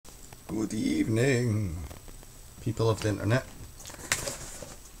Good evening, people of the internet.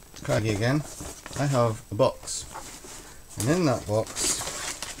 Craggy again. I have a box, and in that box,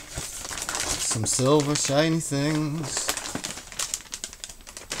 some silver shiny things.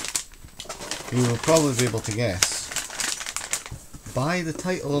 You will probably be able to guess by the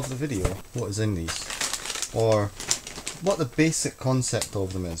title of the video what is in these, or what the basic concept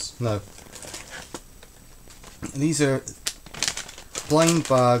of them is. Now, these are blind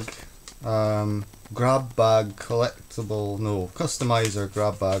bag, grab bag, customizer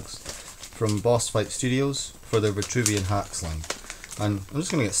grab bags from Boss Fight Studios for their Vitruvian hacks line. And I'm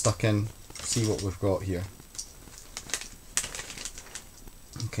just going to get stuck in, see what we've got here.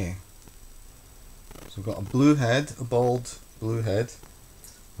 Okay, so we've got a blue head, a bald blue head.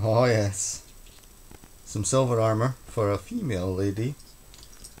 Oh yes. Some silver armour for a female lady.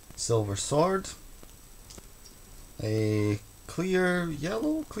 Silver sword. A clear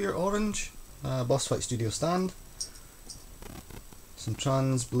yellow, clear orange Boss Fight Studio stand. Some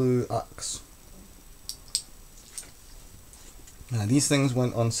trans blue axe. Now these things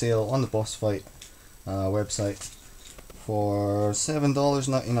went on sale on the Boss Fight website for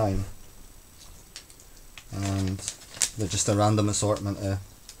 $7.99, and they're just a random assortment of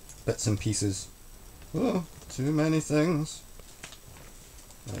bits and pieces. Oh, too many things.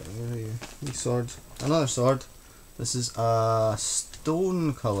 Where are you? Wee sword. Another sword. This is a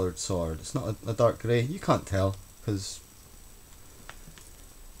stone coloured sword. It's not a dark grey. You can't tell because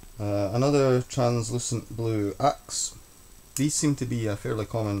another translucent blue axe. These seem to be a fairly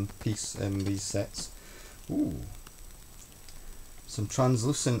common piece in these sets. Ooh. Some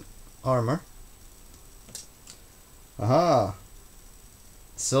translucent armour. Aha!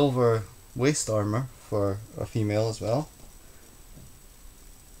 Silver waist armour for a female as well.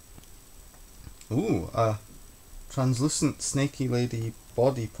 Ooh, a translucent snaky lady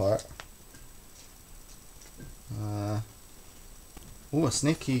body part. Oh, a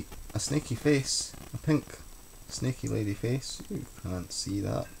snaky face, a pink snaky lady face. You can't see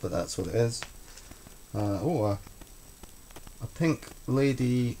that, but that's what it is. Oh, a pink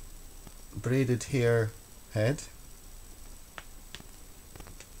lady braided hair head.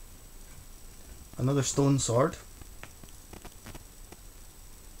 Another stone sword.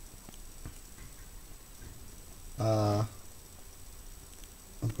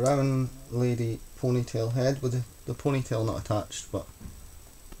 A brown lady ponytail head with the ponytail not attached, but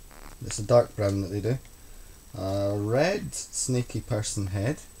it's a dark brown that they do. Red snaky person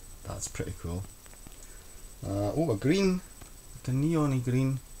head. That's pretty cool. Oh, a green, like a neon-y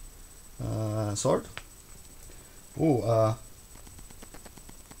green sword. Oh,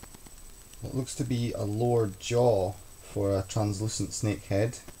 what looks to be a lower jaw for a translucent snake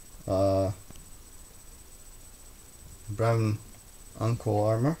head. Brown ankle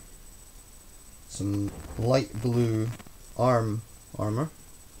armour. Some light blue arm armour.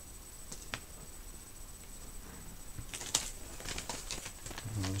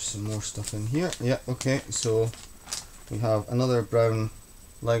 There's some more stuff in here. Yeah, okay, so we have another brown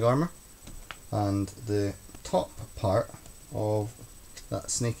leg armour and the top part of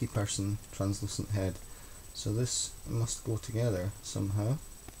that snaky person translucent head. So this must go together somehow.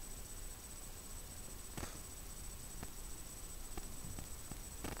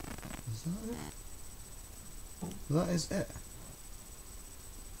 Is that it? That is it.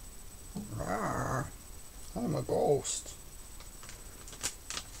 Rawr, I'm a ghost.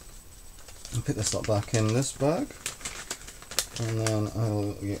 I'll put this up back in this bag, and then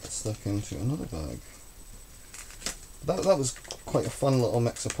I'll get stuck into another bag. That was quite a fun little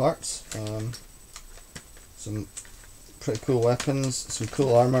mix of parts. Some pretty cool weapons, some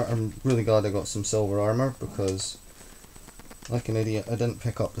cool armour. I'm really glad I got some silver armour because, like an idiot, I didn't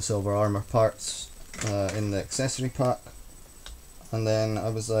pick up the silver armour parts in the accessory pack, and then I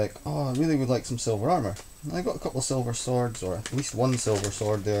was like, oh, I really would like some silver armour. And I got a couple of silver swords, or at least one silver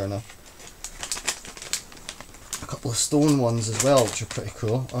sword there, and a couple of stone ones as well, which are pretty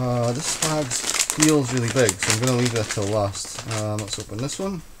cool. This bag feels really big, so I'm going to leave that till last. Let's open this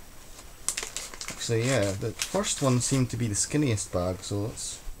one. Actually, yeah, the first one seemed to be the skinniest bag, so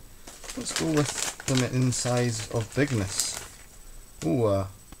let's go with them in size of bigness. Oh,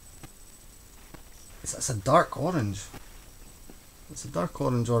 that's a dark orange. It's a dark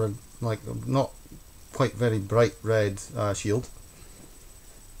orange or a, like, not quite very bright red shield.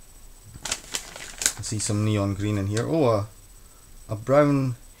 I see some neon green in here. Oh, a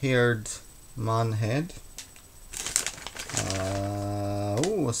brown haired man head.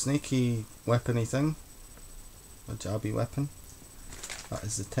 Oh, a snaky weapony thing. A jabby weapon. That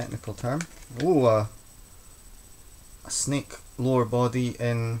is the technical term. Oh, a snake lower body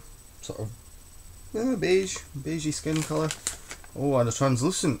in sort of beigey skin colour. Oh, and a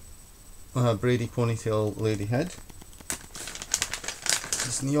translucent Brady ponytail lady head.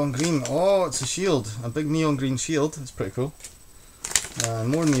 It's neon green. Oh, it's a shield, a big neon green shield. It's pretty cool.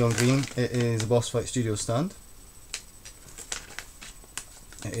 More neon green. It is a Boss Fight Studio stand.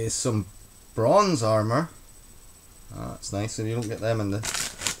 It is some bronze armour. That's nice, and you don't get them in the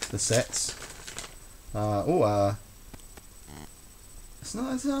sets.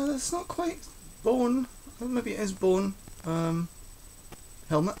 It's not quite bone. Maybe it is bone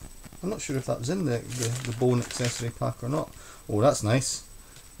helmet. I'm not sure if that was in the bone accessory pack or not. Oh, that's nice.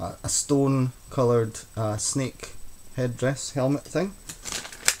 A stone coloured snake headdress helmet thing.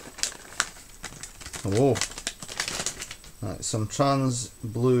 Oh, some trans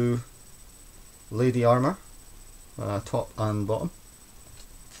blue lady armour, top and bottom.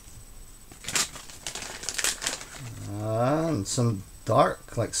 And some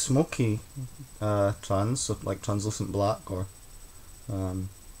dark, like smoky trans, so like translucent black or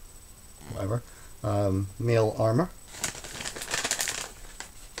whatever, male armour.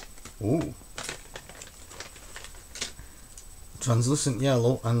 Ooh. Translucent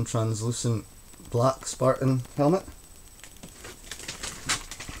yellow and translucent black Spartan helmet.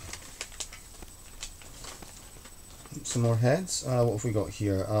 Some more heads. What have we got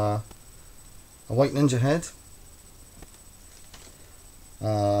here? A white ninja head.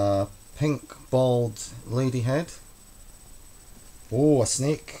 Pink bald lady head. Oh, a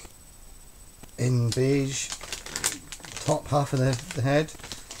snake in beige. Top half of the head.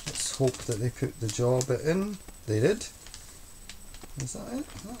 Let's hope that they put the jaw bit in. They did. Is that it?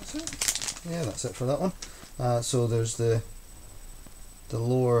 That's it? Yeah, that's it for that one. So there's the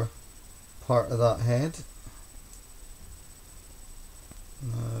lower part of that head.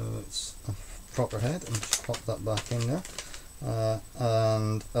 Now it's a proper head, and just pop that back in there.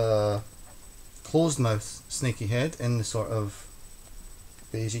 And a closed mouth snaky head in the sort of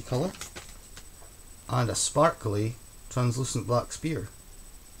beigey colour, and a sparkly translucent black spear,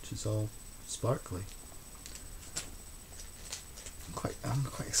 which is all sparkly. I'm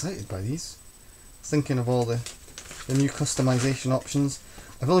quite excited by these. Thinking of all the new customization options.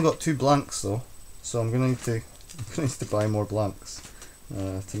 I've only got 2 blanks though, so I'm going to need to buy more blanks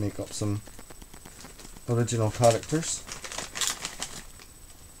to make up some original characters.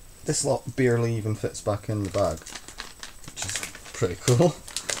 This lot barely even fits back in the bag, which is pretty cool.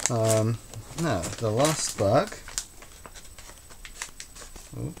 Now, the last bag.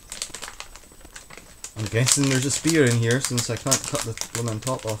 Oh. I'm guessing there's a spear in here since I can't cut the blooming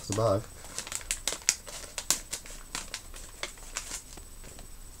top off the bag.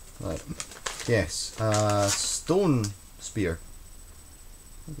 Right. Yes. Stone spear.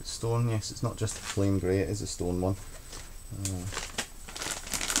 Is it stone? Yes, it's not just flame grey, it is a stone one.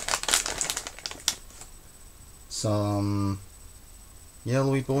 Some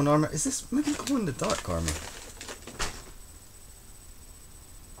yellowy bone armour. Is this maybe glow in the dark armour?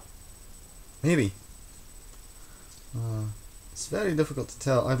 Maybe. It's very difficult to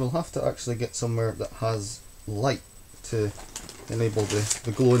tell. I will have to actually get somewhere that has light to enable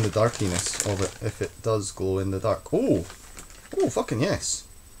the glow in the darkiness of it, if it does glow in the dark. Oh fucking yes.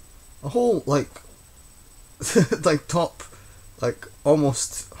 A whole like like top, like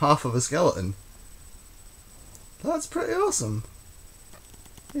almost half of a skeleton. That's pretty awesome.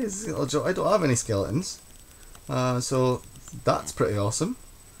 Here's a little joke. I don't have any skeletons, so that's pretty awesome.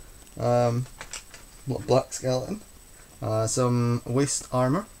 Black skeleton. Some waist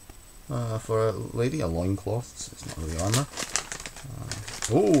armour for a lady, a loincloth, so it's not really armour.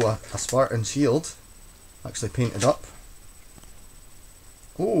 A Spartan shield, actually painted up.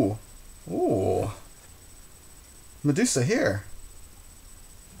 Medusa hair.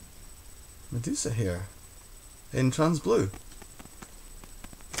 Medusa hair in trans blue.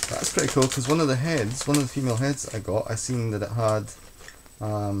 That's pretty cool, because one of the female heads that I got, I seen that it had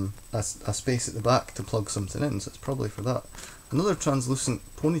a space at the back to plug something in, so it's probably for that. Another translucent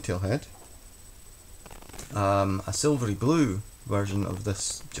ponytail head. A silvery blue version of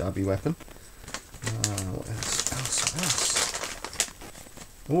this jabby weapon. What else?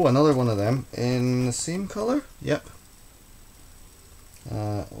 Oh, another one of them in the same colour. Yep.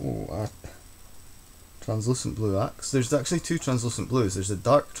 A translucent blue axe. There's actually 2 translucent blues. There's a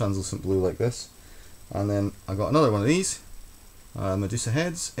dark translucent blue like this, and then I got another one of these. Medusa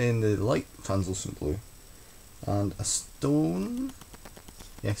heads in the light translucent blue, and a stone,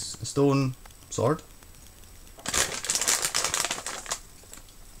 yes, a stone sword,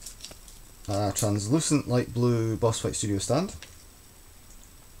 translucent light blue Boss Fight Studio stand,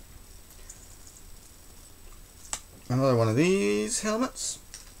 another one of these helmets,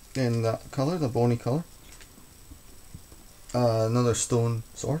 in that colour, the bony colour. Another stone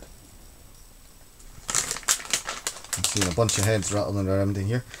sword. I'm seeing a bunch of heads rattling around in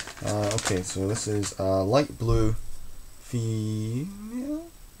here. Okay, so this is a light blue female?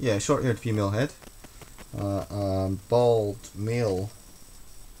 Yeah, short-haired female head. Bald male.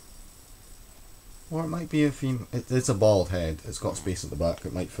 Or it might be a female. It's a bald head. It's got space at the back.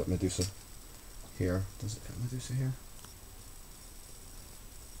 It might fit Medusa here. Does it fit Medusa here?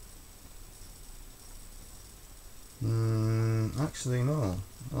 Actually no.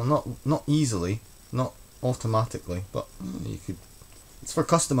 Well, not easily, not automatically, but you could. It's for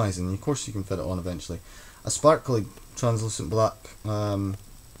customizing. Of course, you can fit it on eventually. A sparkly, translucent black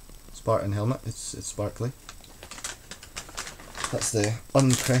Spartan helmet. It's sparkly. That's the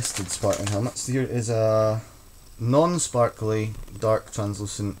uncrested Spartan helmet. So here is a non-sparkly, dark,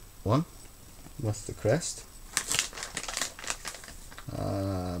 translucent one with the crest.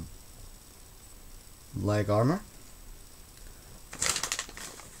 Leg armor.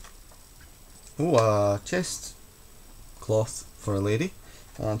 Oh, a chest cloth for a lady.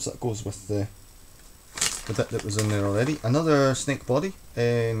 So that goes with the bit that was in there already. Another snake body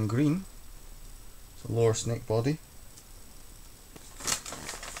in green. So lower snake body.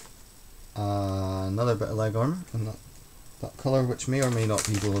 Another bit of leg armor in that colour, which may or may not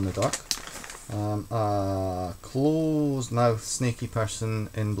be glow in the dark. A closed mouth snaky person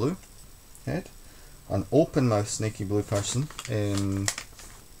in blue head. An open mouth snaky blue person in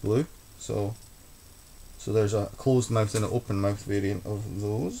blue. So there's a closed mouth and an open mouth variant of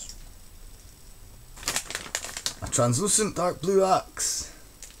those. A translucent dark blue axe.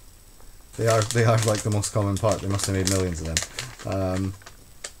 They are like the most common part. They must have made millions of them.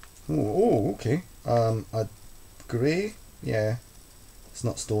 Okay. A grey, yeah. It's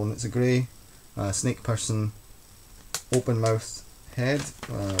not stone. It's a grey snake person, open mouthed head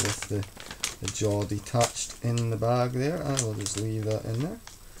with the jaw detached in the bag there. I will just leave that in there.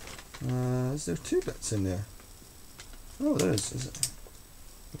 Is there two bits in there? Oh, there is. Is it?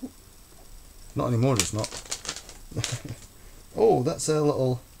 Oh. Not anymore. There's not. Oh, that's a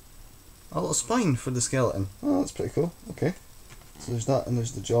little spine for the skeleton. Oh, that's pretty cool. Okay, so there's that, and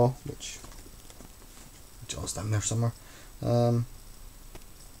there's the jaw, which the jaw's down there somewhere. A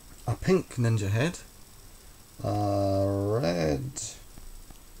pink ninja head. Red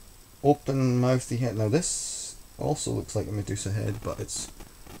open mouthy head. Now this also looks like a Medusa head, but it's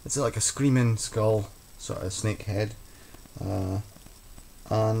like a screaming skull sort of snake head,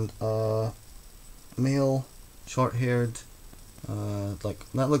 and male short-haired, like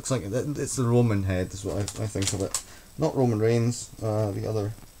that looks like it's the Roman head is what I think of it, not Roman Reigns, the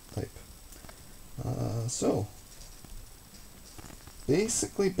other type. So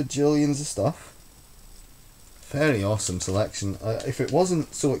basically bajillions of stuff. Very awesome selection. If it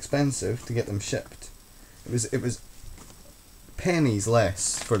wasn't so expensive to get them shipped, it was pennies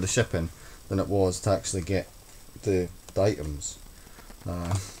less for the shipping than it was to actually get the items.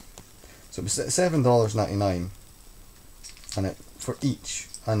 So it was $7.99, and it for each,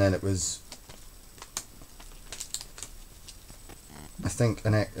 and then it was I think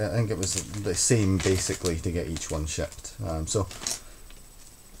it was the same basically to get each one shipped. So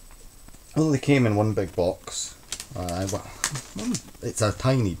although they came in one big box, well, it's a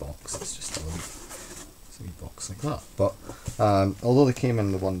tiny box. It's just a wee box like that. But although they came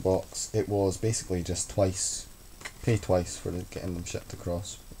in the one box, it was basically just pay twice for getting them shipped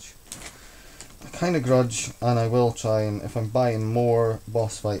across, which I kind of grudge. And I will try, and if I'm buying more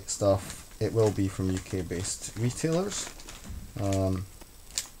boss fight stuff, it will be from UK based retailers.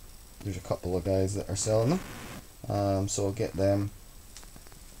 There's a couple of guys that are selling them, so I'll get them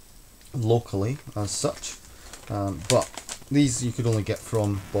locally as such. But these you could only get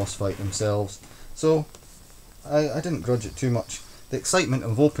from Boss Fight themselves, so I didn't grudge it too much. The excitement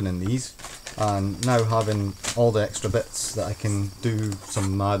of opening these and now having all the extra bits that I can do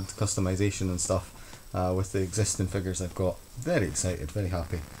some mad customization and stuff with the existing figures I've got. Very excited, very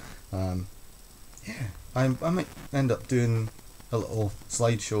happy. Yeah, I might end up doing a little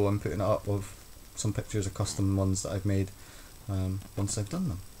slideshow and putting it up of some pictures of custom ones that I've made once I've done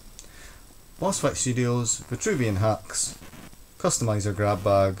them. Boss Fight Studios, Vitruvian hacks, Customiser grab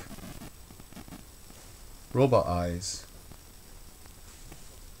bag, robot eyes.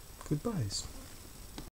 Goodbyes.